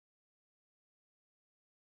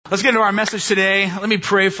Let's get into our message today. Let me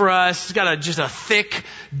pray for us. It's got just a thick,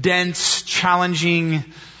 dense, challenging,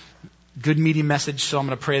 good meaty message. So I'm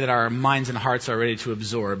going to pray that our minds and hearts are ready to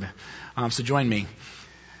absorb. So join me.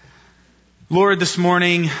 Lord, this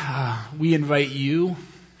morning we invite you.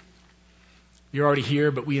 You're already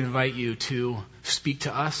here, but we invite you to speak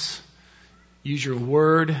to us. Use your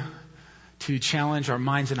word to challenge our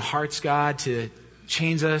minds and hearts, God, to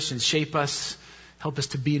change us and shape us. Help us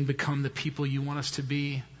to be and become the people you want us to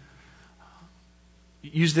be.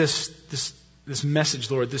 Use this message,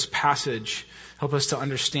 Lord, this passage. Help us to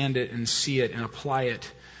understand it and see it and apply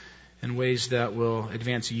it in ways that will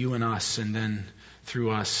advance you and us, and then through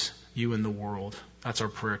us, you and the world. That's our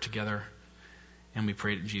prayer together, and we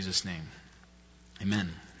pray it in Jesus' name. Amen.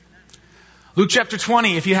 Luke chapter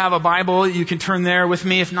 20, if you have a Bible, you can turn there with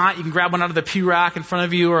me. If not, you can grab one out of the pew rack in front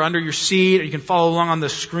of you or under your seat, or you can follow along on the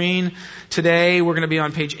screen. Today, we're going to be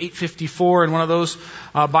on page 854 in one of those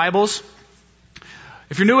Bibles.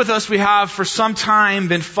 If you're new with us, we have for some time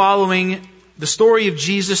been following the story of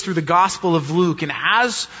Jesus through the Gospel of Luke. And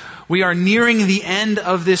as we are nearing the end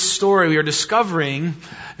of this story, we are discovering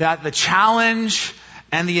that the challenge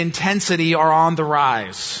and the intensity are on the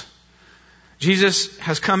rise. Jesus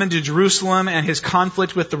has come into Jerusalem, and his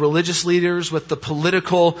conflict with the religious leaders, with the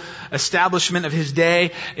political establishment of his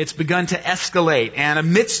day, it's begun to escalate. And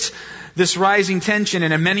amidst this rising tension,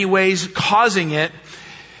 and in many ways causing it,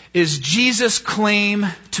 is Jesus' claim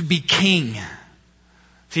to be king.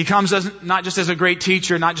 He comes not just as a great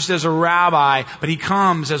teacher, not just as a rabbi, but he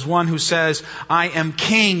comes as one who says, I am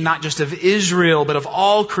king, not just of Israel, but of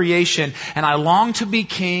all creation, and I long to be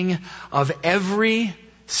king of every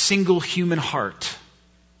single human heart.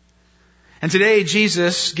 And today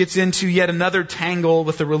Jesus gets into yet another tangle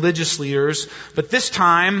with the religious leaders, but this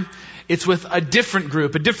time it's with a different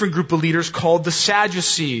group of leaders called the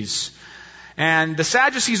Sadducees. And the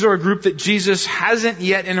Sadducees are a group that Jesus hasn't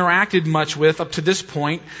yet interacted much with up to this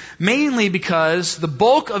point, mainly because the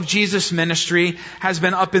bulk of Jesus' ministry has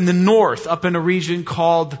been up in the north, up in a region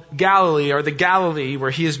called Galilee, or the Galilee,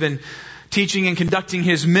 where he has been teaching and conducting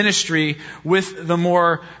his ministry with the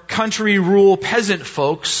more country rural peasant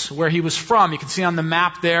folks where he was from. You can see on the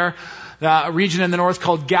map there, a region in the north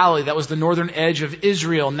called Galilee. That was the northern edge of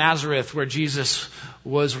Israel, Nazareth, where Jesus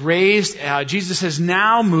was raised. Jesus has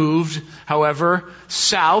now moved, however,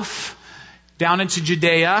 south, down into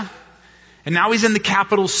Judea, and now he's in the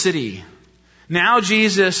capital city. Now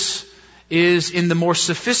Jesus is in the more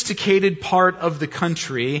sophisticated part of the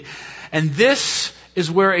country, and this is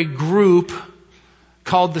where a group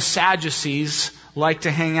called the Sadducees like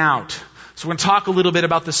to hang out. So we're going to talk a little bit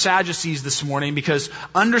about the Sadducees this morning, because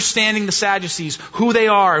understanding the Sadducees, who they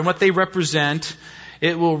are and what they represent,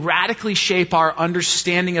 it will radically shape our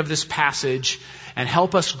understanding of this passage and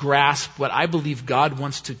help us grasp what I believe God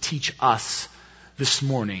wants to teach us this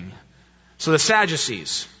morning. So the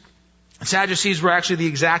Sadducees. The Sadducees were actually the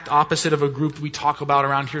exact opposite of a group we talk about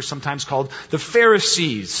around here sometimes called the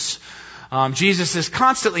Pharisees. Jesus is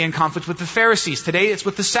constantly in conflict with the Pharisees. Today it's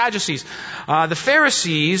with the Sadducees. The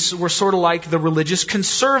Pharisees were sort of like the religious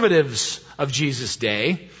conservatives of Jesus'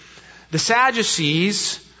 day. The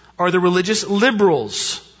Sadducees are the religious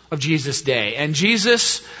liberals of Jesus' day. And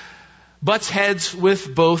Jesus butts heads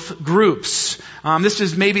with both groups. This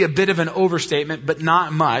is maybe a bit of an overstatement, but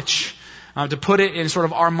not much. To put it in sort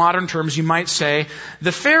of our modern terms, you might say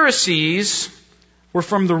the Pharisees were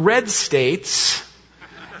from the red states,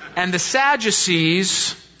 and the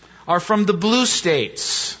Sadducees are from the blue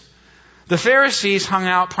states. The Pharisees hung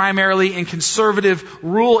out primarily in conservative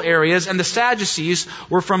rural areas, and the Sadducees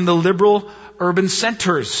were from the liberal urban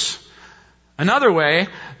centers. Another way,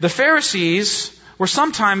 the Pharisees were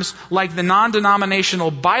sometimes like the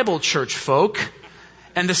non-denominational Bible church folk,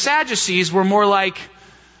 and the Sadducees were more like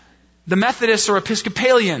the Methodists or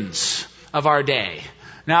Episcopalians of our day.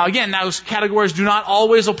 Now again, those categories do not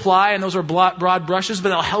always apply, and those are broad brushes, but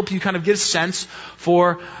they'll help you kind of get a sense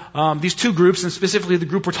for these two groups, and specifically the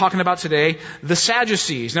group we're talking about today, the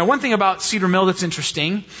Sadducees. Now one thing about Cedar Mill that's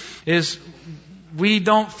interesting is we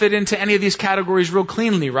don't fit into any of these categories real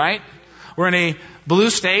cleanly, right? We're in a blue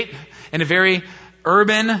state, in a very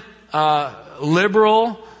urban,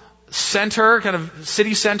 liberal center, kind of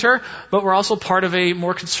city center, but we're also part of a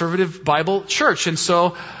more conservative Bible church. And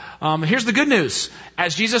so here's the good news.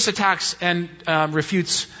 As Jesus attacks and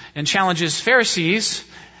refutes and challenges Pharisees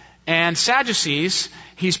and Sadducees,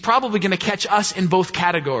 he's probably going to catch us in both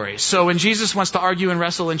categories. So when Jesus wants to argue and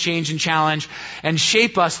wrestle and change and challenge and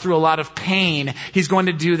shape us through a lot of pain, he's going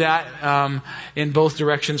to do that in both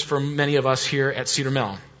directions for many of us here at Cedar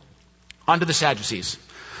Mill. On to the Sadducees.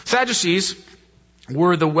 Sadducees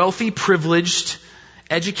were the wealthy, privileged,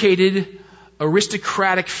 educated,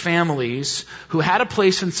 aristocratic families who had a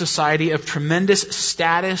place in society of tremendous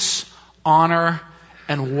status, honor,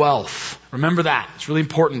 and wealth. Remember that. It's really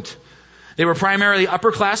important. They were primarily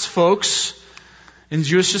upper-class folks in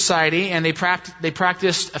Jewish society, and they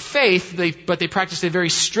practiced a faith, but they practiced a very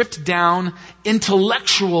stripped-down,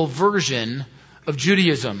 intellectual version of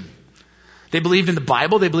Judaism. They believed in the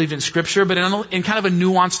Bible, they believed in Scripture, but in kind of a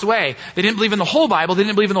nuanced way. They didn't believe in the whole Bible, they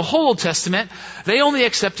didn't believe in the whole Old Testament. They only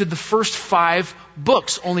accepted the first 5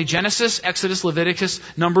 books, only Genesis, Exodus, Leviticus,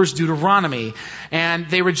 Numbers, Deuteronomy. And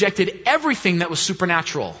they rejected everything that was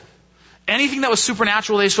supernatural. Anything that was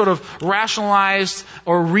supernatural, they sort of rationalized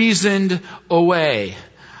or reasoned away.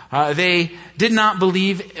 They did not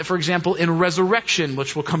believe, for example, in resurrection,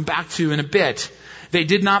 which we'll come back to in a bit. They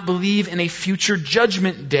did not believe in a future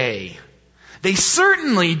judgment day. They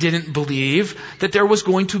certainly didn't believe that there was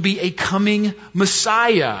going to be a coming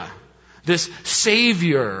Messiah, this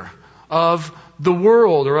Savior of the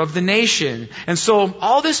world or of the nation. And so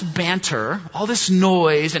all this banter, all this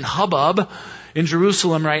noise and hubbub in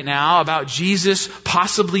Jerusalem right now about Jesus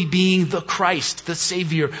possibly being the Christ, the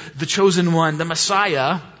Savior, the chosen one, the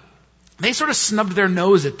Messiah, they sort of snubbed their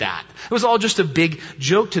nose at that. It was all just a big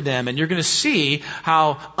joke to them. And you're going to see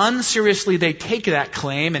how unseriously they take that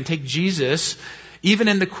claim and take Jesus, even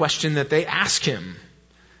in the question that they ask him.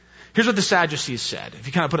 Here's what the Sadducees said. If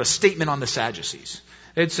you kind of put a statement on the Sadducees.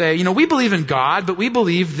 They'd say, we believe in God, but we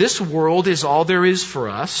believe this world is all there is for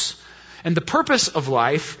us. And the purpose of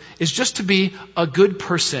life is just to be a good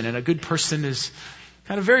person. And a good person is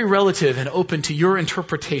kind of very relative and open to your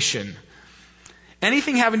interpretation.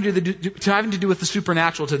 Anything having to do with the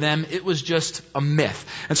supernatural to them, it was just a myth.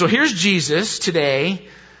 And so here's Jesus today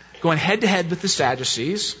going head to head with the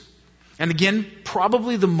Sadducees. And again,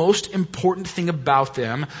 probably the most important thing about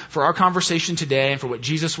them for our conversation today and for what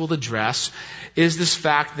Jesus will address is this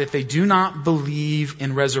fact that they do not believe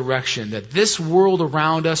in resurrection. That this world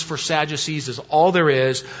around us for Sadducees is all there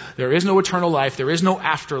is. There is no eternal life. There is no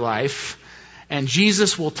afterlife. And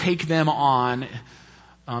Jesus will take them on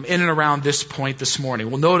in and around this point this morning.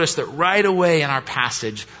 We'll notice that right away in our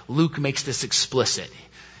passage, Luke makes this explicit.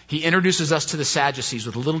 He introduces us to the Sadducees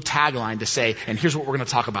with a little tagline to say, and here's what we're going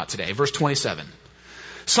to talk about today. Verse 27.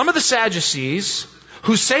 Some of the Sadducees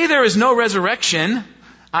who say there is no resurrection,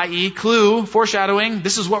 i.e. clue, foreshadowing,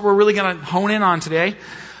 this is what we're really going to hone in on today,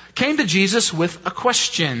 came to Jesus with a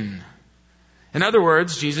question. In other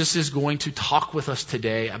words, Jesus is going to talk with us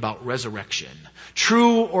today about resurrection.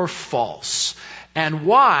 True or false? And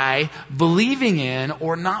why believing in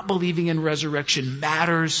or not believing in resurrection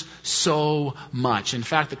matters so much. In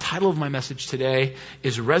fact, the title of my message today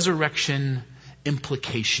is Resurrection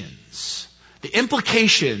Implications. The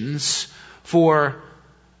implications for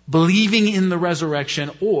believing in the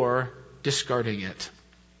resurrection or discarding it.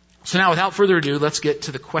 So now, without further ado, let's get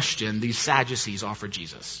to the question these Sadducees offer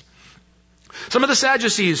Jesus. Some of the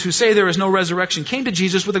Sadducees who say there is no resurrection came to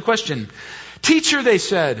Jesus with a question. Teacher, they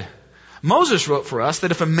said, Moses wrote for us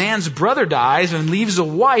that if a man's brother dies and leaves a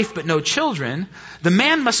wife but no children, the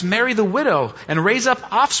man must marry the widow and raise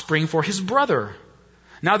up offspring for his brother.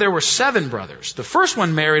 Now there were 7 brothers. The first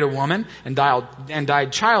one married a woman and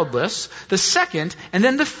died childless. The second and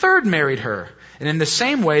then the third married her. And in the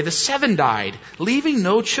same way, the 7 died, leaving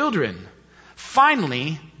no children.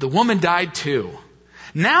 Finally, the woman died too.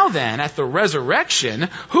 Now then, at the resurrection,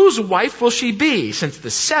 whose wife will she be, since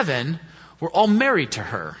the 7 were all married to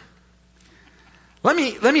her? Let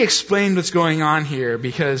me explain what's going on here,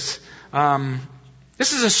 because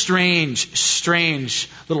this is a strange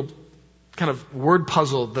little kind of word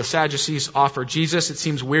puzzle the Sadducees offer Jesus. It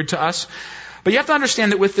seems weird to us. But you have to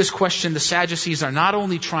understand that with this question, the Sadducees are not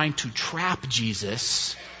only trying to trap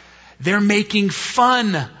Jesus, they're making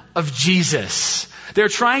fun of Jesus. They're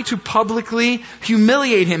trying to publicly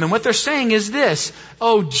humiliate him. And what they're saying is this: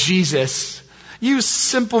 oh, Jesus, you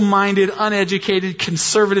simple-minded, uneducated,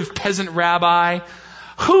 conservative peasant rabbi,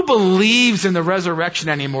 who believes in the resurrection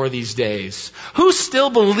anymore these days? Who still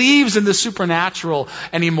believes in the supernatural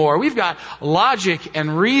anymore? We've got logic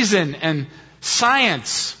and reason and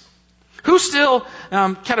science. Who still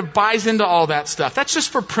kind of buys into all that stuff? That's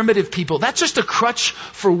just for primitive people. That's just a crutch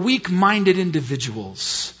for weak-minded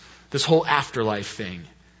individuals, this whole afterlife thing.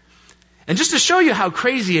 And just to show you how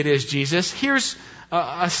crazy it is, Jesus, here's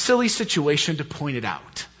a silly situation to point it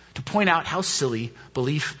out. To point out how silly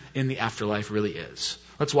belief in the afterlife really is.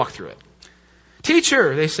 Let's walk through it.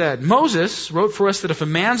 Teacher, they said, Moses wrote for us that if a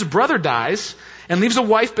man's brother dies and leaves a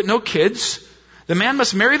wife but no kids, the man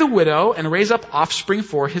must marry the widow and raise up offspring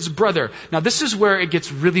for his brother. Now this is where it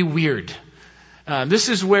gets really weird. This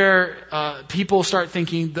is where people start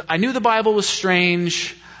thinking, I knew the Bible was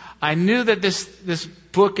strange. I knew that this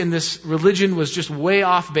book and this religion was just way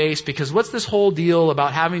off base, because what's this whole deal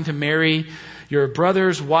about having to marry your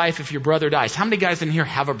brother's wife if your brother dies? How many guys in here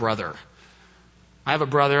have a brother? I have a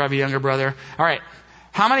brother. I have a younger brother. All right.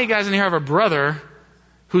 How many guys in here have a brother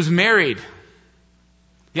who's married?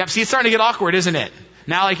 Yep. See, it's starting to get awkward, isn't it?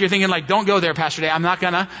 Now, like, you're thinking, like, don't go there, Pastor Dave. I'm not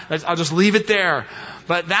gonna. I'll just leave it there.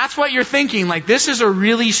 But that's what you're thinking. Like, this is a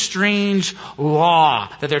really strange law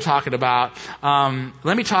that they're talking about.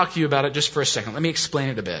 Let me talk to you about it just for a second. Let me explain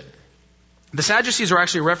it a bit. The Sadducees are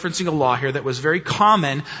actually referencing a law here that was very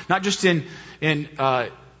common, not just in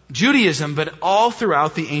Judaism, but all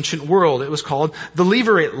throughout the ancient world. It was called the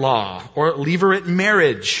Levirate law, or Levirate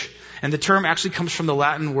marriage. And the term actually comes from the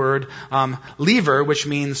Latin word lever, which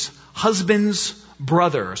means husband's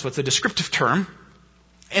brother. So it's a descriptive term.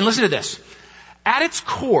 And listen to this. At its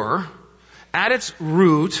core, at its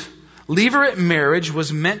root, Levirate marriage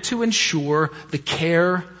was meant to ensure the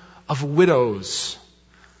care of widows.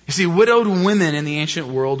 You see, widowed women in the ancient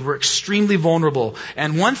world were extremely vulnerable.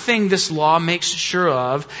 And one thing this law makes sure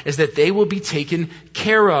of is that they will be taken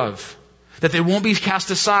care of. That they won't be cast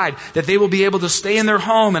aside. That they will be able to stay in their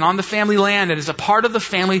home and on the family land and as a part of the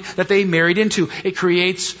family that they married into. It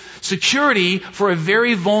creates security for a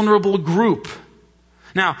very vulnerable group.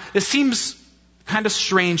 Now, this seems kind of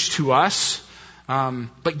strange to us.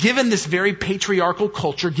 But given this very patriarchal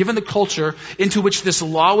culture, given the culture into which this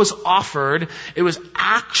law was offered, it was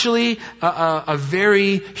actually a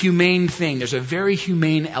very humane thing. There's a very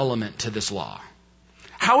humane element to this law.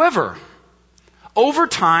 However, over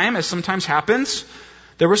time, as sometimes happens,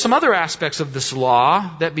 there were some other aspects of this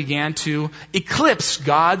law that began to eclipse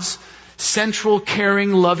God's central,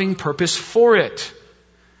 caring, loving purpose for it.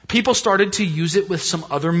 People started to use it with some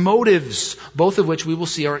other motives, both of which we will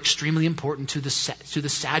see are extremely important to the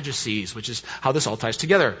Sadducees, which is how this all ties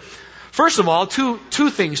together. First of all, two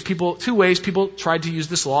ways people tried to use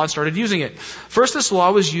this law and started using it. First, this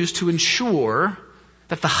law was used to ensure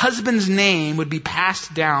that the husband's name would be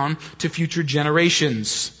passed down to future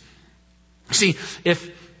generations. See,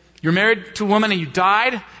 if you're married to a woman and you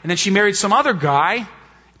died, and then she married some other guy,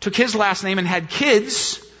 took his last name and had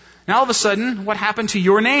kids, now all of a sudden, what happened to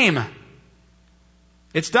your name?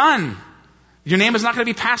 It's done. Your name is not going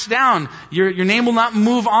to be passed down. Your name will not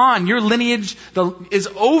move on. Your lineage is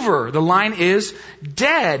over. The line is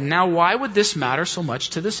dead. Now, why would this matter so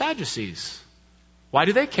much to the Sadducees? Why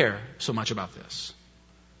do they care so much about this?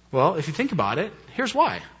 Well, if you think about it, here's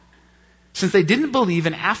why. Since they didn't believe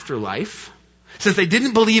in afterlife, since they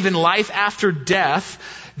didn't believe in life after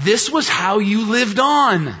death, this was how you lived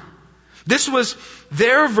on. This was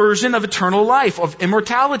their version of eternal life, of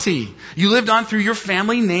immortality. You lived on through your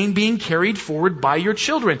family name being carried forward by your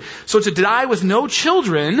children. So to die with no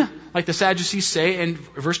children, like the Sadducees say in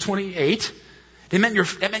verse 28, it meant your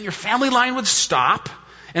family line would stop.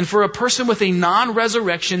 And for a person with a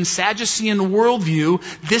non-resurrection Sadducean worldview,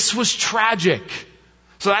 this was tragic.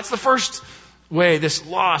 So that's the first way this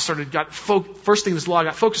law first thing this law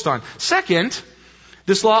got focused on. Second,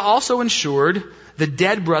 this law also ensured the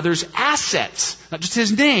dead brother's assets, not just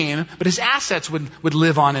his name, but his assets would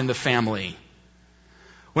live on in the family.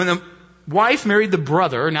 When the wife married the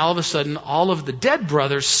brother, now all of a sudden all of the dead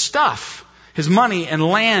brother's stuff, his money and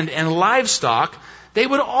land and livestock, they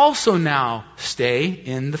would also now stay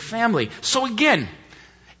in the family. So again,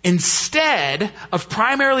 instead of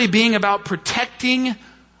primarily being about protecting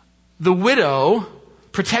the widow,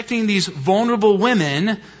 protecting these vulnerable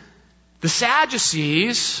women, the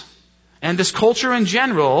Sadducees and this culture in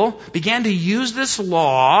general began to use this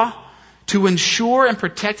law to ensure and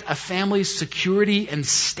protect a family's security and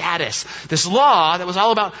status. This law that was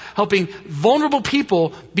all about helping vulnerable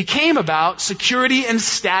people became about security and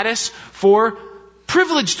status for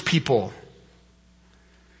privileged people.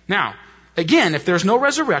 Now, again, if there's no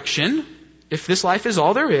resurrection, if this life is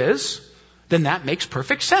all there is, then that makes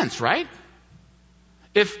perfect sense, right?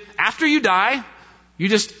 If after you die, you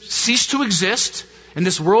just cease to exist, and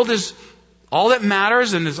this world is all that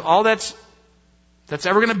matters and is all that's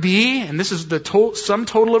ever going to be, and this is the sum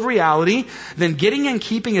total of reality, then getting and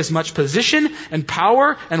keeping as much position and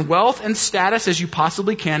power and wealth and status as you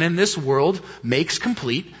possibly can in this world makes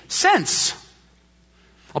complete sense.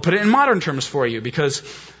 I'll put it in modern terms for you because,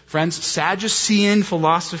 friends, Sadducean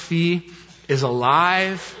philosophy is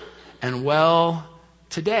alive and well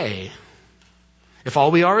today. If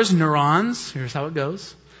all we are is neurons, here's how it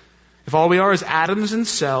goes. If all we are is atoms and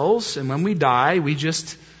cells, and when we die, we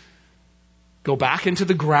just go back into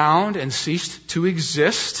the ground and cease to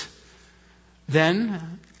exist,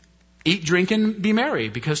 then Eat, drink, and be merry,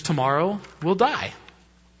 because tomorrow we'll die.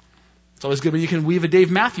 It's always good when you can weave a Dave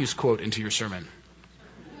Matthews quote into your sermon.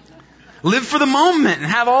 Live for the moment and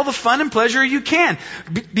have all the fun and pleasure you can.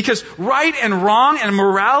 Because right and wrong and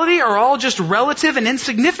morality are all just relative and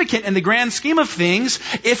insignificant in the grand scheme of things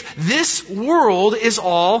if this world is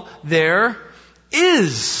all there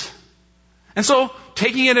is. And so,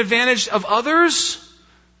 taking advantage of others,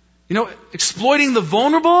 exploiting the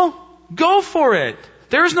vulnerable, go for it.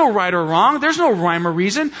 There is no right or wrong. There's no rhyme or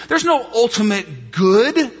reason. There's no ultimate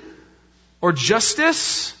good or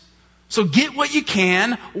justice. So get what you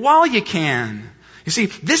can while you can. You see,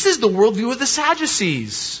 this is the worldview of the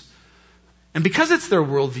Sadducees. And because it's their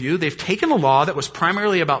worldview, they've taken a law that was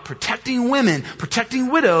primarily about protecting women,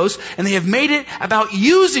 protecting widows, and they have made it about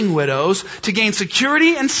using widows to gain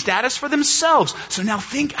security and status for themselves. So now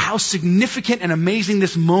think how significant and amazing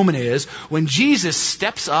this moment is when Jesus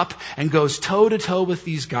steps up and goes toe-to-toe with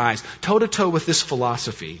these guys, toe-to-toe with this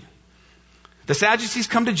philosophy. The Sadducees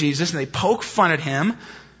come to Jesus and they poke fun at him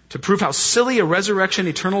to prove how silly a resurrection,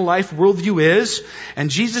 eternal life worldview is. And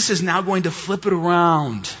Jesus is now going to flip it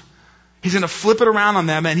around. He's going to flip it around on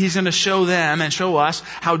them, and he's going to show them and show us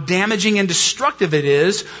how damaging and destructive it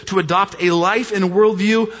is to adopt a life and a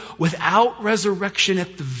worldview without resurrection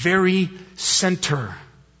at the very center.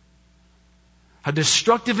 How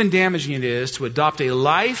destructive and damaging it is to adopt a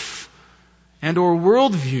life and or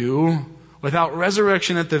worldview without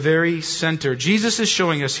resurrection at the very center. Jesus is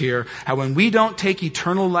showing us here how when we don't take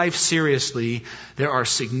eternal life seriously, there are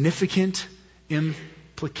significant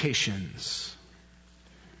implications.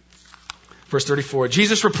 Verse 34,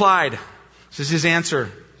 Jesus replied, this is his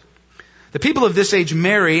answer, the people of this age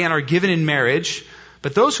marry and are given in marriage,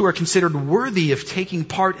 but those who are considered worthy of taking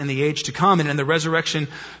part in the age to come and in the resurrection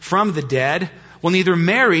from the dead will neither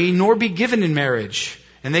marry nor be given in marriage,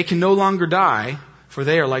 and they can no longer die, for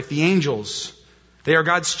they are like the angels. They are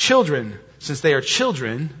God's children, since they are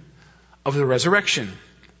children of the resurrection.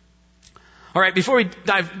 All right, before we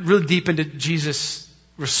dive really deep into Jesus'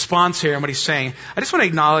 response here and what he's saying, I just want to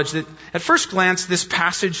acknowledge that at first glance, this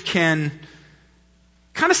passage can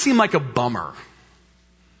kind of seem like a bummer.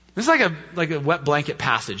 This is like a wet blanket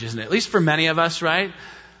passage, isn't it? At least for many of us, right?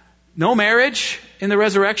 No marriage in the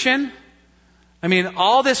resurrection. I mean,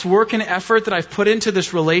 all this work and effort that I've put into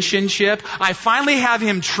this relationship, I finally have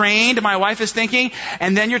him trained, my wife is thinking,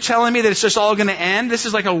 and then you're telling me that it's just all going to end? This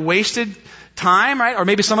is like a wasted time, right? Or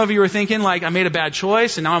maybe some of you are thinking, like, I made a bad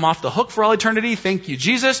choice and now I'm off the hook for all eternity. Thank you,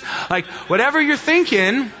 Jesus. Like, whatever you're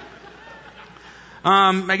thinking,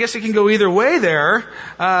 I guess it can go either way there.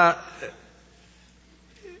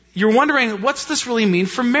 You're wondering, what's this really mean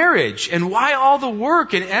for marriage? And why all the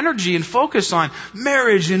work and energy and focus on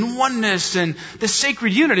marriage and oneness and the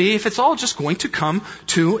sacred unity if it's all just going to come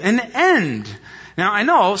to an end? Now, I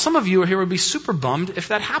know some of you here would be super bummed if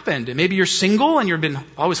that happened. And maybe you're single and you've been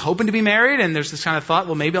always hoping to be married, and there's this kind of thought,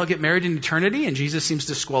 well, maybe I'll get married in eternity, and Jesus seems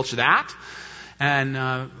to squelch that. And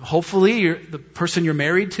hopefully, the person you're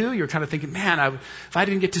married to, you're kind of thinking, man, if I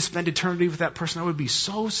didn't get to spend eternity with that person, I would be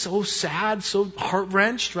so sad, so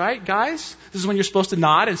heart-wrenched, right, guys? This is when you're supposed to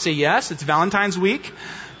nod and say yes. It's Valentine's week.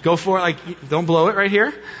 Go for it. Don't blow it right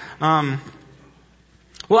here.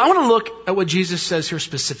 Well, I want to look at what Jesus says here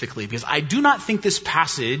specifically, because I do not think this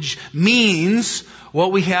passage means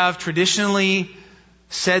what we have traditionally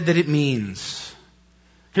said that it means.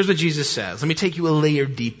 Here's what Jesus says. Let me take you a layer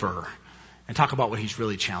deeper and talk about what he's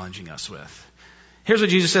really challenging us with. Here's what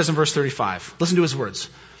Jesus says in verse 35. Listen to his words.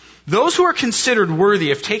 Those who are considered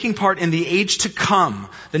worthy of taking part in the age to come,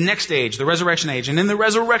 the next age, the resurrection age, and in the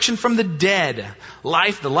resurrection from the dead,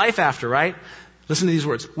 the life after, right? Listen to these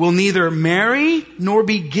words. Will neither marry nor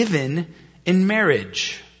be given in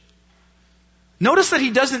marriage. Notice that he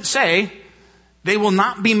doesn't say they will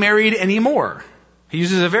not be married anymore. He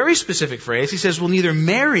uses a very specific phrase. He says, will neither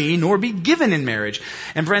marry nor be given in marriage.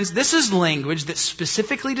 And friends, this is language that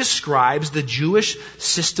specifically describes the Jewish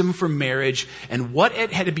system for marriage and what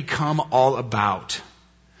it had become all about.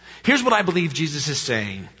 Here's what I believe Jesus is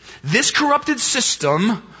saying. This corrupted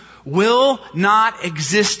system will not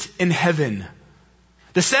exist in heaven.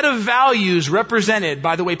 The set of values represented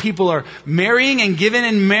by the way people are marrying and given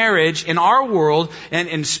in marriage in our world,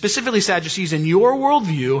 and specifically Sadducees in your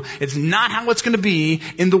worldview, it's not how it's going to be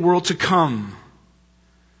in the world to come.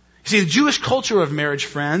 You see, the Jewish culture of marriage,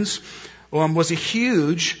 friends, was a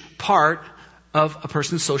huge part of a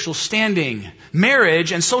person's social standing.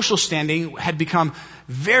 Marriage and social standing had become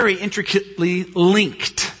very intricately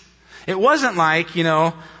linked. It wasn't like,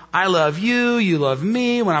 I love you, you love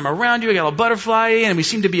me. When I'm around you, I get a little butterfly, and we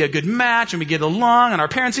seem to be a good match, and we get along, and our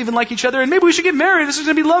parents even like each other, and maybe we should get married. This is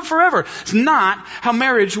going to be love forever. It's not how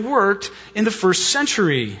marriage worked in the first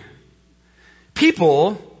century.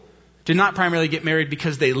 People did not primarily get married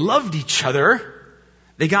because they loved each other.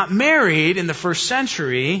 They got married in the first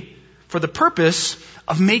century for the purpose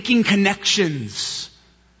of making connections.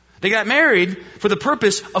 They got married for the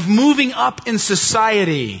purpose of moving up in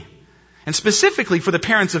society. And specifically for the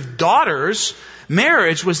parents of daughters,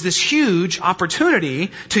 marriage was this huge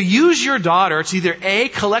opportunity to use your daughter to either A,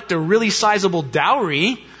 collect a really sizable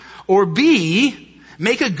dowry, or B,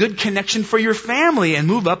 make a good connection for your family and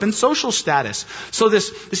move up in social status. So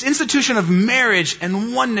this institution of marriage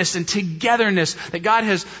and oneness and togetherness that God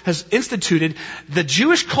has instituted, the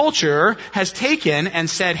Jewish culture has taken and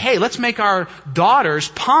said, hey, let's make our daughters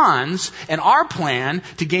pawns in our plan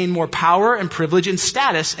to gain more power and privilege and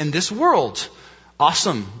status in this world.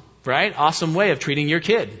 Awesome, right? Awesome way of treating your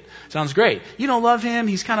kid. Sounds great. You don't love him,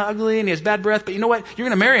 he's kind of ugly and he has bad breath, but you know what? You're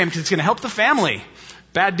going to marry him because it's going to help the family.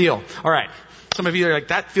 Bad deal. All right. Some of you are like,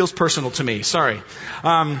 that feels personal to me. Sorry.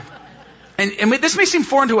 And this may seem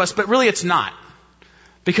foreign to us, but really it's not.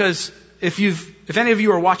 Because if any of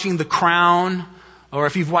you are watching The Crown, or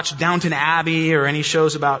if you've watched Downton Abbey, or any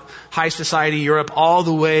shows about high society Europe all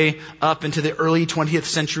the way up into the early 20th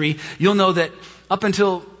century, you'll know that up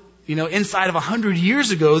until, inside of 100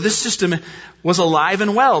 years ago, this system was alive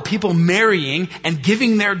and well. People marrying and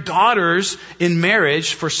giving their daughters in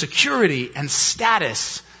marriage for security and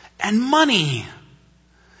status and money.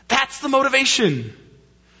 That's the motivation.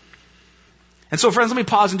 And so, friends, let me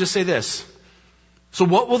pause and just say this. So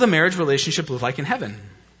what will the marriage relationship look like in heaven?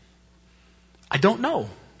 I don't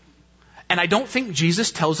know. And I don't think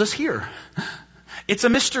Jesus tells us here. It's a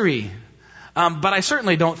mystery. But I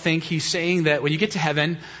certainly don't think he's saying that when you get to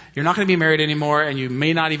heaven, you're not going to be married anymore, and you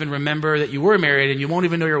may not even remember that you were married, and you won't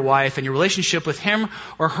even know your wife, and your relationship with him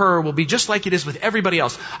or her will be just like it is with everybody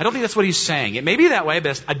else. I don't think that's what he's saying. It may be that way,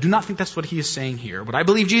 but I do not think that's what he is saying here. What I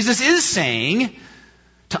believe Jesus is saying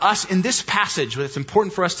to us in this passage, what's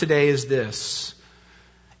important for us today, is this.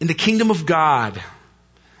 In the kingdom of God,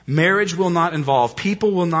 marriage will not involve,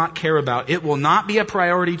 people will not care about, it will not be a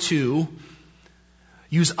priority to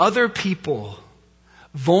use other people,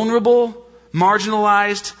 vulnerable,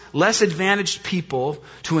 marginalized, less advantaged people,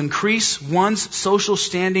 to increase one's social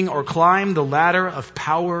standing or climb the ladder of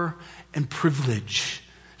power and privilege.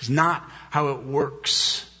 It's not how it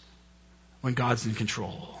works when God's in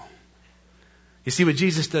control. You see, what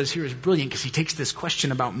Jesus does here is brilliant, because he takes this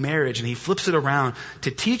question about marriage and he flips it around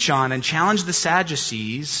to teach on and challenge the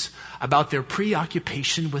Sadducees about their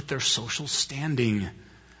preoccupation with their social standing.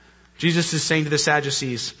 Jesus is saying to the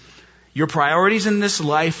Sadducees, your priorities in this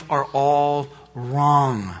life are all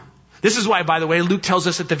wrong. This is why, by the way, Luke tells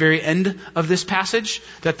us at the very end of this passage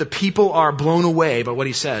that the people are blown away by what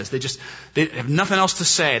he says. They have nothing else to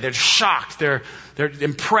say. They're shocked. They're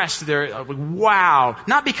impressed. They're wow.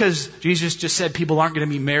 Not because Jesus just said people aren't going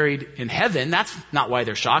to be married in heaven. That's not why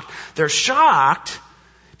they're shocked. They're shocked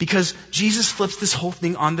because Jesus flips this whole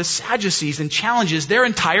thing on the Sadducees and challenges their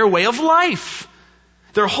entire way of life.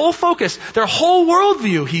 Their whole focus, their whole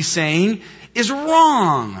worldview, he's saying, is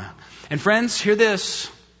wrong. And friends, hear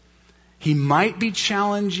this. He might be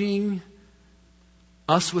challenging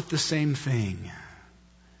us with the same thing.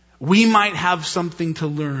 We might have something to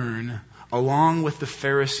learn along with the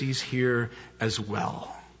Pharisees here as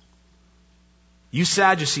well. You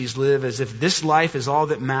Sadducees live as if this life is all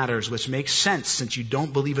that matters, which makes sense since you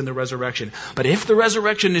don't believe in the resurrection. But if the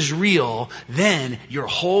resurrection is real, then your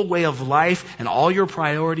whole way of life and all your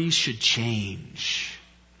priorities should change.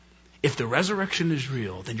 If the resurrection is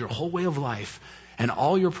real, then your whole way of life and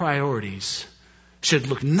all your priorities should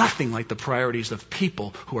look nothing like the priorities of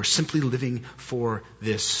people who are simply living for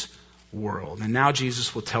this world. And now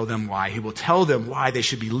Jesus will tell them why. He will tell them why they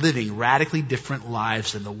should be living radically different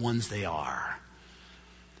lives than the ones they are.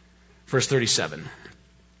 Verse 37.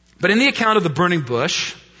 But in the account of the burning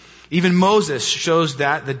bush, even Moses shows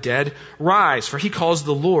that the dead rise. For he calls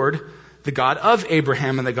the Lord the God of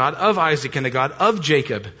Abraham and the God of Isaac and the God of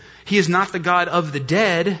Jacob. He is not the God of the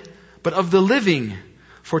dead, but of the living.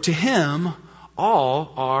 For to him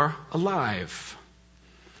all are alive.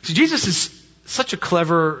 So Jesus is such a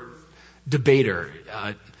clever debater.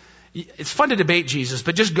 It's fun to debate Jesus,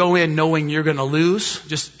 but just go in knowing you're going to lose.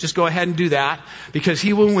 Just go ahead and do that, because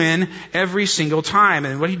he will win every single time.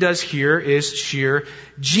 And what he does here is sheer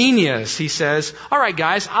genius. He says, all right,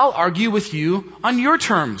 guys, I'll argue with you on your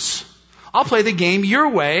terms. I'll play the game your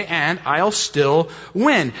way and I'll still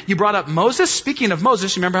win. You brought up Moses. Speaking of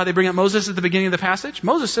Moses, you remember how they bring up Moses at the beginning of the passage?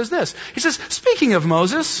 Moses says this. He says, speaking of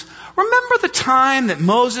Moses, remember the time that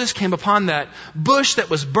Moses came upon that bush that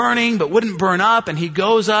was burning but wouldn't burn up, and he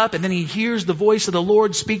goes up and then he hears the voice of the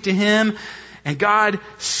Lord speak to him, and God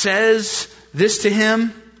says this to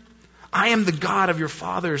him, I am the God of your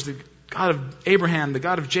fathers, the God of Abraham, the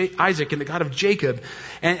God of Isaac, and the God of Jacob.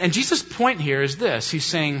 And Jesus' point here is this. He's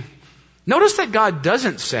saying, notice that God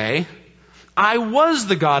doesn't say, I was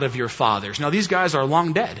the God of your fathers. Now, these guys are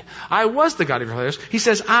long dead. I was the God of your fathers. He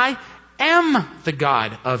says, I am the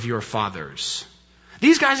God of your fathers.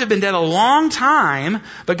 These guys have been dead a long time,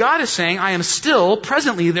 but God is saying, I am still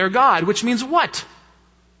presently their God, which means what?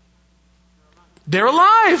 They're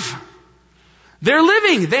alive. They're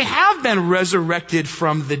living. They have been resurrected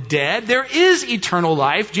from the dead. There is eternal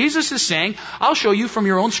life. Jesus is saying, I'll show you from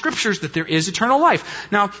your own scriptures that there is eternal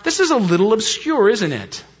life. Now, this is a little obscure, isn't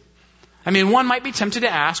it? I mean, one might be tempted to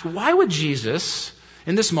ask, why would Jesus,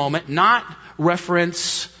 in this moment, not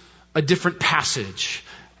reference a different passage?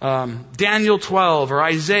 Daniel 12 or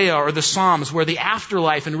Isaiah or the Psalms, where the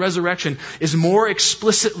afterlife and resurrection is more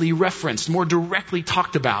explicitly referenced, more directly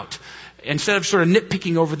talked about, instead of sort of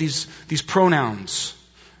nitpicking over these pronouns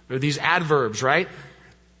or these adverbs, right?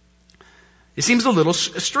 It seems a little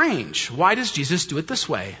strange. Why does Jesus do it this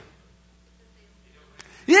way?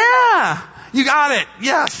 Yeah, you got it.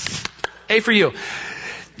 Yes. A for you.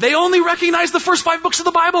 They only recognize the first 5 books of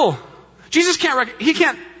the Bible. Jesus he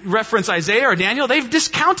can't reference Isaiah or Daniel. They've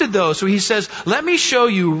discounted those. So he says, let me show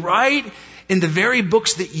you right in the very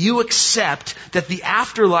books that you accept that the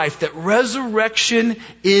afterlife, that resurrection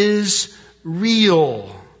is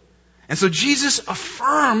real. And so Jesus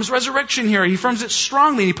affirms resurrection here. He affirms it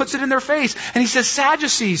strongly and he puts it in their face. And he says,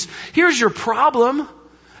 Sadducees, here's your problem.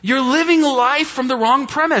 You're living life from the wrong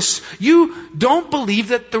premise. You don't believe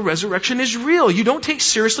that the resurrection is real. You don't take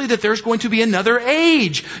seriously that there's going to be another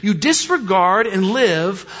age. You disregard and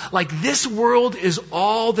live like this world is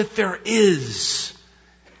all that there is.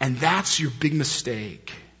 And that's your big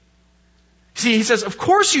mistake. See, he says, of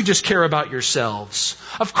course you just care about yourselves.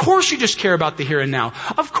 Of course you just care about the here and now.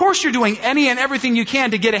 Of course you're doing any and everything you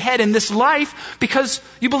can to get ahead in this life because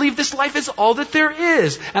you believe this life is all that there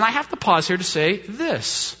is. And I have to pause here to say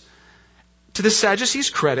this. To the Sadducees'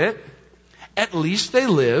 credit, at least they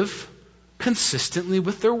live consistently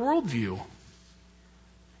with their worldview.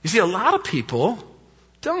 You see, a lot of people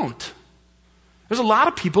don't. There are a lot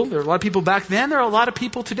of people back then, there are a lot of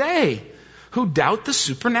people today who doubt the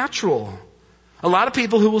supernatural. A lot of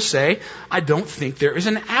people who will say, I don't think there is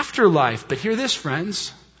an afterlife. But hear this,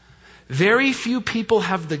 friends. Very few people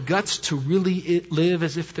have the guts to really live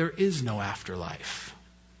as if there is no afterlife.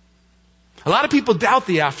 A lot of people doubt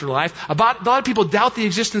the afterlife. A lot of people doubt the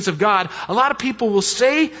existence of God. A lot of people will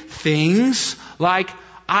say things like,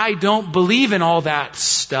 I don't believe in all that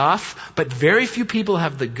stuff. But very few people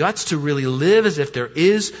have the guts to really live as if there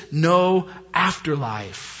is no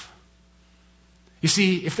afterlife. You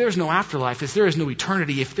see, if there's no afterlife, if there is no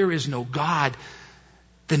eternity, if there is no God,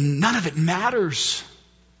 then none of it matters.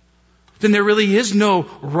 Then there really is no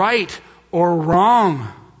right or wrong.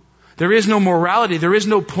 There is no morality. There is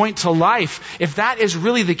no point to life. If that is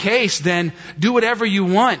really the case, then do whatever you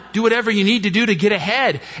want. Do whatever you need to do to get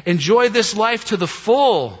ahead. Enjoy this life to the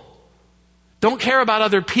full. Don't care about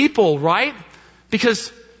other people, right?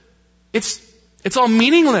 Because it's all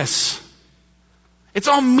meaningless. It's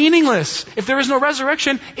all meaningless. If there is no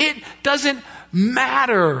resurrection, it doesn't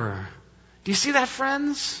matter. Do you see that,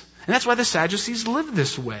 friends? And that's why the Sadducees live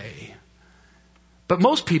this way. But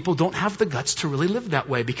most people don't have the guts to really live that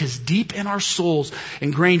way because deep in our souls,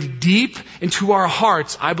 ingrained deep into our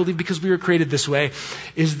hearts, I believe because we were created this way,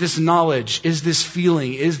 is this knowledge, is this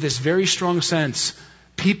feeling, is this very strong sense.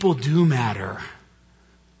 People do matter.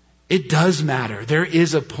 It does matter. There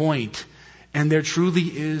is a point, and there truly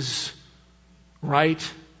is right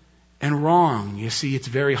and wrong. You see, it's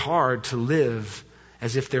very hard to live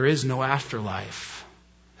as if there is no afterlife.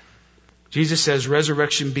 Jesus says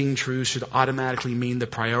resurrection being true should automatically mean the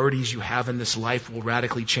priorities you have in this life will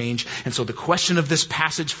radically change. And so the question of this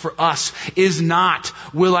passage for us is not,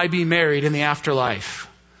 will I be married in the afterlife?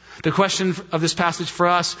 The question of this passage for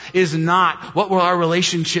us is not, what will our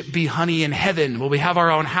relationship be, honey, in heaven? Will we have our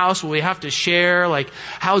own house? Will we have to share? Like,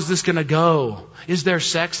 how's this going to go? Is there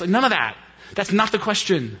sex? Like, none of that. That's not the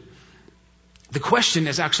question. The question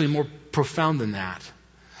is actually more profound than that.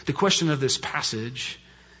 The question of this passage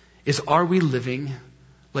is, are we living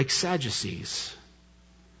like Sadducees?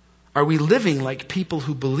 Are we living like people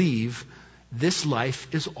who believe this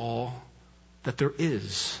life is all that there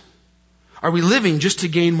is? Are we living just to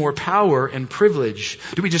gain more power and privilege?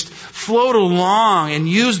 Do we just float along and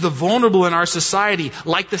use the vulnerable in our society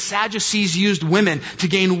like the Sadducees used women to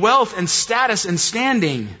gain wealth and status and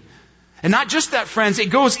standing? And not just that, friends, it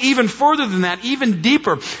goes even further than that, even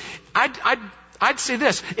deeper. I'd say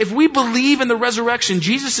this. If we believe in the resurrection,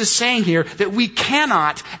 Jesus is saying here that we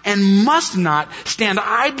cannot and must not stand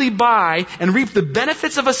idly by and reap the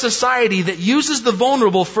benefits of a society that uses the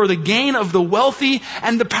vulnerable for the gain of the wealthy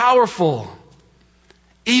and the powerful.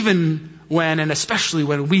 Even when, and especially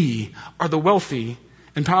when we are the wealthy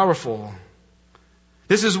and powerful.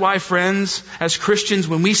 This is why, friends, as Christians,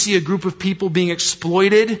 when we see a group of people being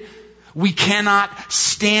exploited, we cannot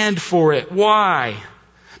stand for it. Why?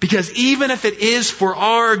 Because even if it is for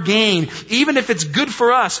our gain, even if it's good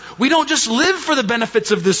for us, we don't just live for the benefits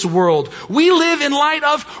of this world. We live in light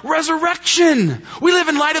of resurrection. We live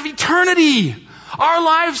in light of eternity. Our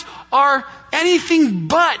lives are anything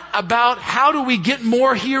but about how do we get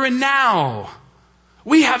more here and now.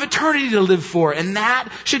 We have eternity to live for, and that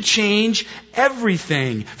should change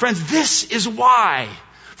everything. Friends, this is why,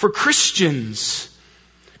 for Christians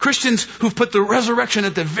who've put the resurrection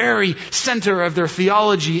at the very center of their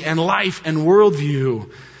theology and life and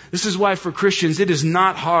worldview, this is why for Christians it is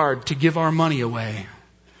not hard to give our money away,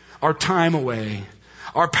 our time away,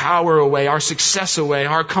 our power away, our success away,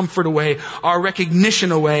 our comfort away, our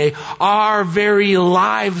recognition away, our very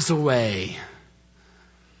lives away.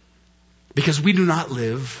 Because we do not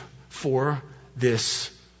live for this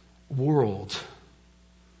world.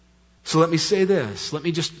 So let me say this. Let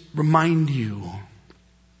me just remind you.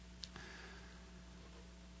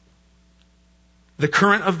 The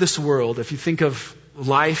current of this world, if you think of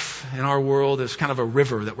life in our world as kind of a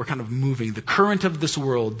river that we're kind of moving, the current of this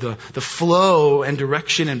world, the flow and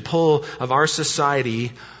direction and pull of our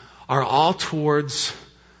society are all towards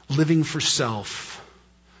living for self.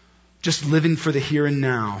 Just living for the here and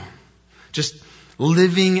now. Just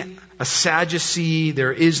living a Sadducee,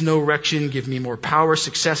 there is no direction, give me more power,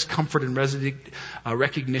 success, comfort, and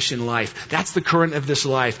recognition life. That's the current of this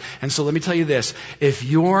life. And so let me tell you this, if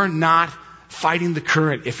you're not fighting the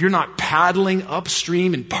current, if you're not paddling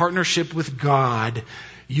upstream in partnership with God,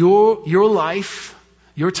 your life,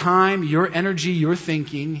 your time, your energy, your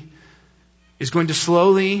thinking is going to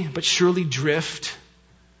slowly but surely drift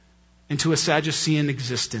into a Sadducean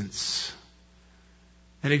existence.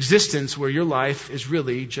 An existence where your life is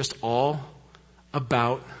really just all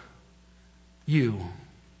about you.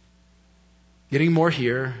 Getting more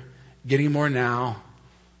here, getting more now,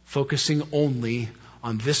 focusing only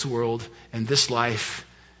on this world and this life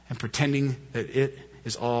and pretending that it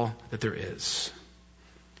is all that there is.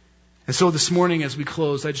 And so this morning as we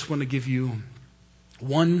close, I just want to give you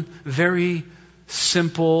one very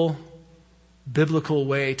simple biblical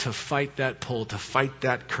way to fight that pull, to fight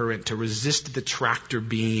that current, to resist the tractor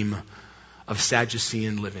beam of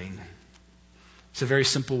Sadducean living. It's a very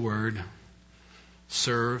simple word.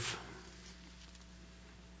 Serve.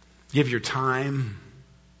 Give your time.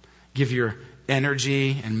 Give your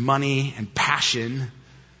energy and money and passion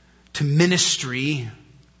to ministry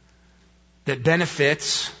that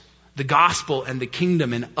benefits the gospel and the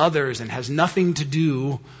kingdom and others and has nothing to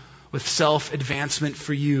do with self-advancement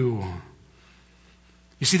for you.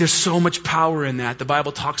 You see, there's so much power in that. The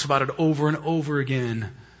Bible talks about it over and over again.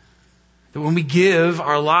 That when we give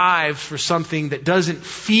our lives for something that doesn't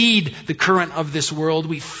feed the current of this world,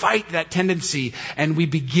 we fight that tendency and we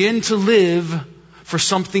begin to live for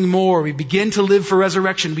something more. We begin to live for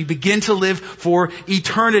resurrection. We begin to live for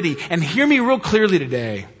eternity. And hear me real clearly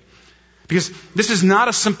today. Because this is not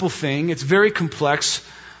a simple thing. It's very complex.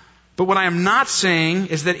 But what I am not saying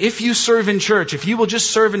is that if you serve in church, if you will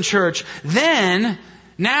just serve in church, then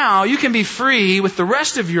now you can be free with the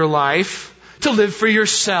rest of your life to live for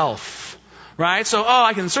yourself. Right? So,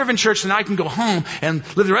 I can serve in church and now I can go home and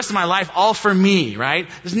live the rest of my life all for me, right?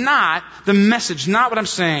 It's not the message, not what I'm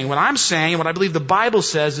saying. What I'm saying and what I believe the Bible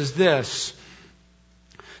says is this.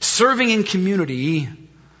 Serving in community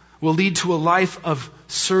will lead to a life of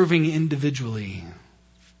serving individually.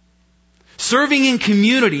 Serving in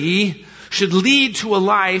community should lead to a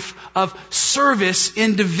life of service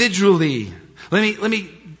individually. Let me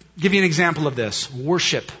give you an example of this.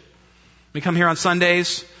 Worship. We come here on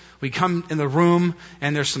Sundays. We come in the room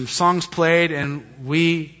and there's some songs played and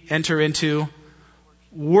we enter into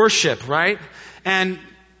worship, right? And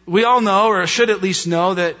we all know, or should at least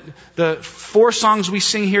know, that the 4 songs we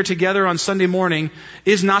sing here together on Sunday morning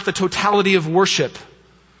is not the totality of worship.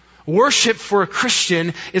 Worship for a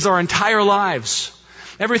Christian is our entire lives.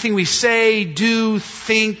 Everything we say, do,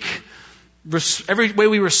 think, every way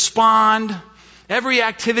we respond, Every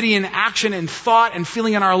activity and action and thought and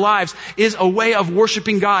feeling in our lives is a way of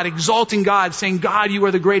worshiping God, exalting God, saying, God, you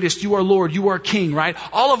are the greatest, you are Lord, you are King, right?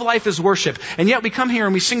 All of life is worship. And yet we come here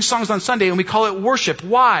and we sing songs on Sunday and we call it worship.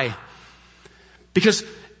 Why? Because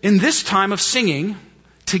in this time of singing,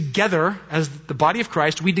 together as the body of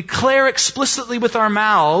Christ, we declare explicitly with our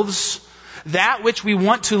mouths that which we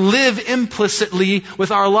want to live implicitly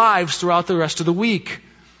with our lives throughout the rest of the week.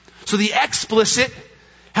 So the explicit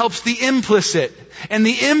helps the implicit, and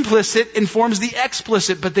the implicit informs the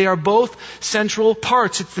explicit, but they are both central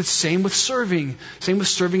parts. It's the same with serving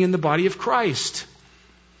in the body of Christ.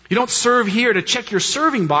 You don't serve here to check your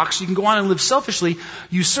serving box so you can go on and live selfishly.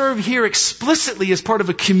 You serve here explicitly as part of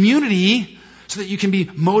a community so that you can be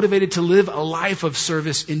motivated to live a life of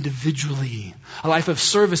service individually, a life of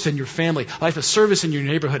service in your family, a life of service in your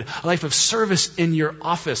neighborhood, a life of service in your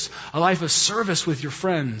office, a life of service with your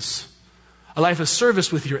friends, a life of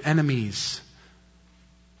service with your enemies.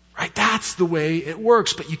 Right? That's the way it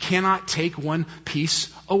works, but you cannot take one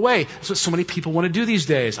piece away. That's what so many people want to do these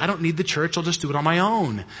days. I don't need the church, I'll just do it on my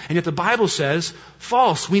own. And yet the Bible says,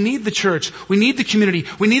 false. We need the church. We need the community.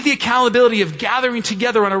 We need the accountability of gathering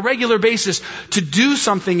together on a regular basis to do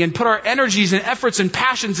something and put our energies and efforts and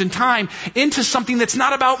passions and time into something that's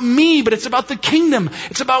not about me, but it's about the kingdom.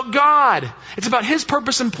 It's about God. It's about His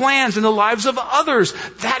purpose and plans in the lives of others.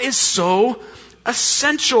 That is so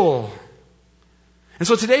essential. And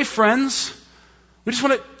so today, friends, we just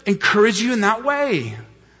want to encourage you in that way.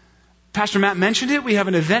 Pastor Matt mentioned it. We have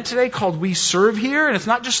an event today called We Serve Here. And it's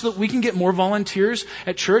not just so that we can get more volunteers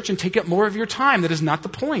at church and take up more of your time. That is not the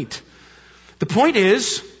point. The point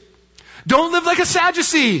is, don't live like a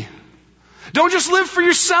Sadducee. Don't just live for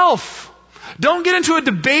yourself. Don't get into a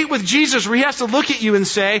debate with Jesus where He has to look at you and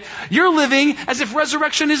say, you're living as if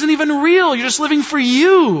resurrection isn't even real. You're just living for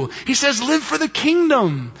you. He says, live for the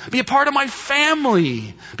kingdom. Be a part of my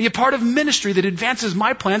family. Be a part of ministry that advances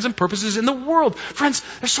my plans and purposes in the world. Friends,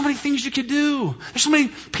 there's so many things you could do. There's so many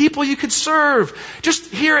people you could serve.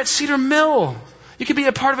 Just here at Cedar Mill, you could be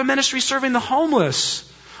a part of a ministry serving the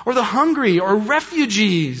homeless or the hungry or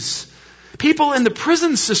refugees. People in the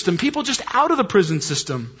prison system, people just out of the prison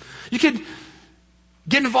system. You could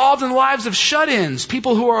get involved in the lives of shut-ins,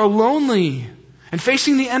 people who are lonely and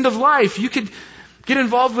facing the end of life. You could get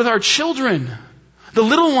involved with our children, the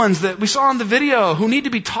little ones that we saw in the video who need to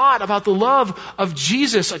be taught about the love of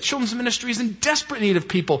Jesus. Our children's ministry is in desperate need of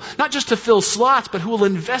people, not just to fill slots, but who will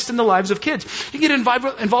invest in the lives of kids. You can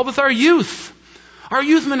get involved with our youth. Our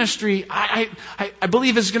youth ministry, I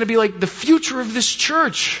believe, is going to be like the future of this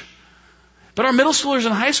church. But our middle schoolers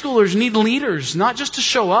and high schoolers need leaders, not just to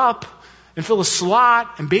show up and fill a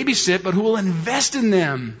slot and babysit, but who will invest in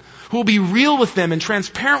them, who will be real with them and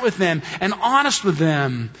transparent with them and honest with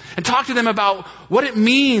them and talk to them about what it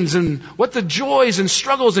means and what the joys and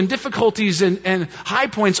struggles and difficulties and high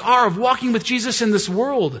points are of walking with Jesus in this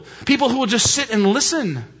world. People who will just sit and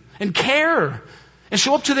listen and care and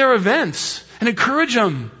show up to their events and encourage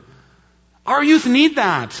them. Our youth need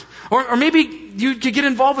that. Or maybe you could get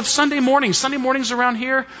involved with Sunday mornings. Sunday mornings around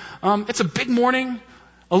here, it's a big morning.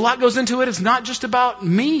 A lot goes into it. It's not just about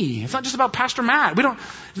me. It's not just about Pastor Matt.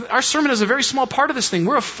 Our sermon is a very small part of this thing.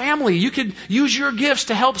 We're a family. You could use your gifts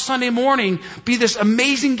to help Sunday morning be this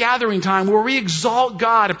amazing gathering time where we exalt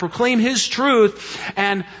God and proclaim His truth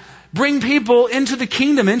and bring people into the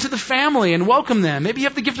kingdom, into the family, and welcome them. Maybe you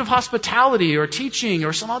have the gift of hospitality or teaching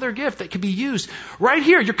or some other gift that could be used right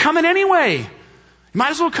here. You're coming anyway. You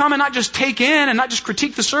might as well come and not just take in and not just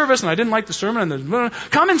critique the service, and I didn't like the sermon.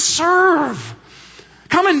 Come and serve.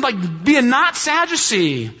 Come and be a not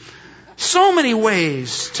Sadducee. So many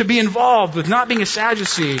ways to be involved with not being a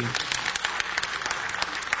Sadducee.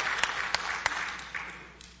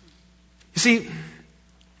 You see,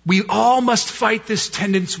 we all must fight this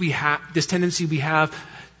tendency we have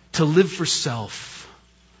to live for self,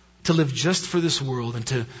 to live just for this world, and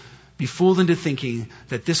to be fooled into thinking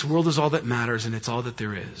that this world is all that matters and it's all that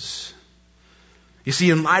there is. You see,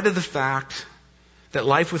 in light of the fact that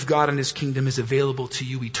life with God and His kingdom is available to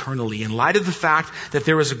you eternally, in light of the fact that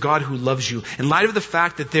there is a God who loves you, in light of the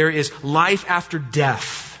fact that there is life after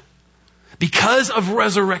death, because of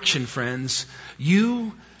resurrection, friends,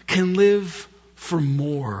 you can live for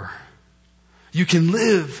more. You can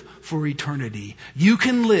live for eternity. You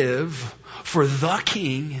can live for the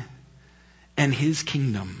King and His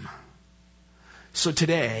kingdom. So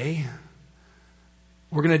today,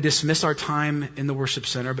 we're going to dismiss our time in the worship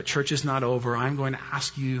center, but church is not over. I'm going to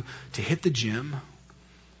ask you to hit the gym.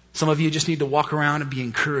 Some of you just need to walk around and be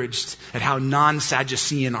encouraged at how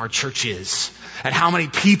non-Sadducean our church is, at how many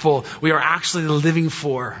people we are actually living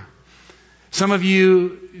for. Some of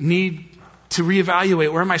you need to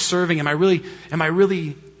reevaluate, where am I serving? Am I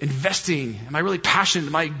really investing? Am I really passionate?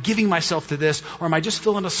 Am I giving myself to this? Or am I just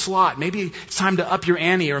filling a slot? Maybe it's time to up your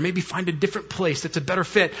ante, or maybe find a different place that's a better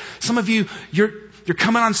fit. Some of you, you're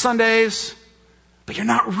coming on Sundays, but you're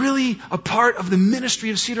not really a part of the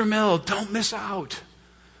ministry of Cedar Mill. Don't miss out.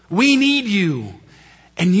 We need you,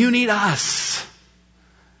 and you need us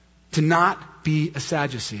to not be a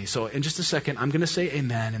Sadducee. So in just a second, I'm going to say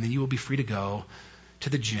amen, and then you will be free to go to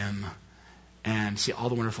the gym and see all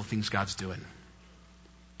the wonderful things God's doing.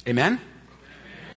 Amen?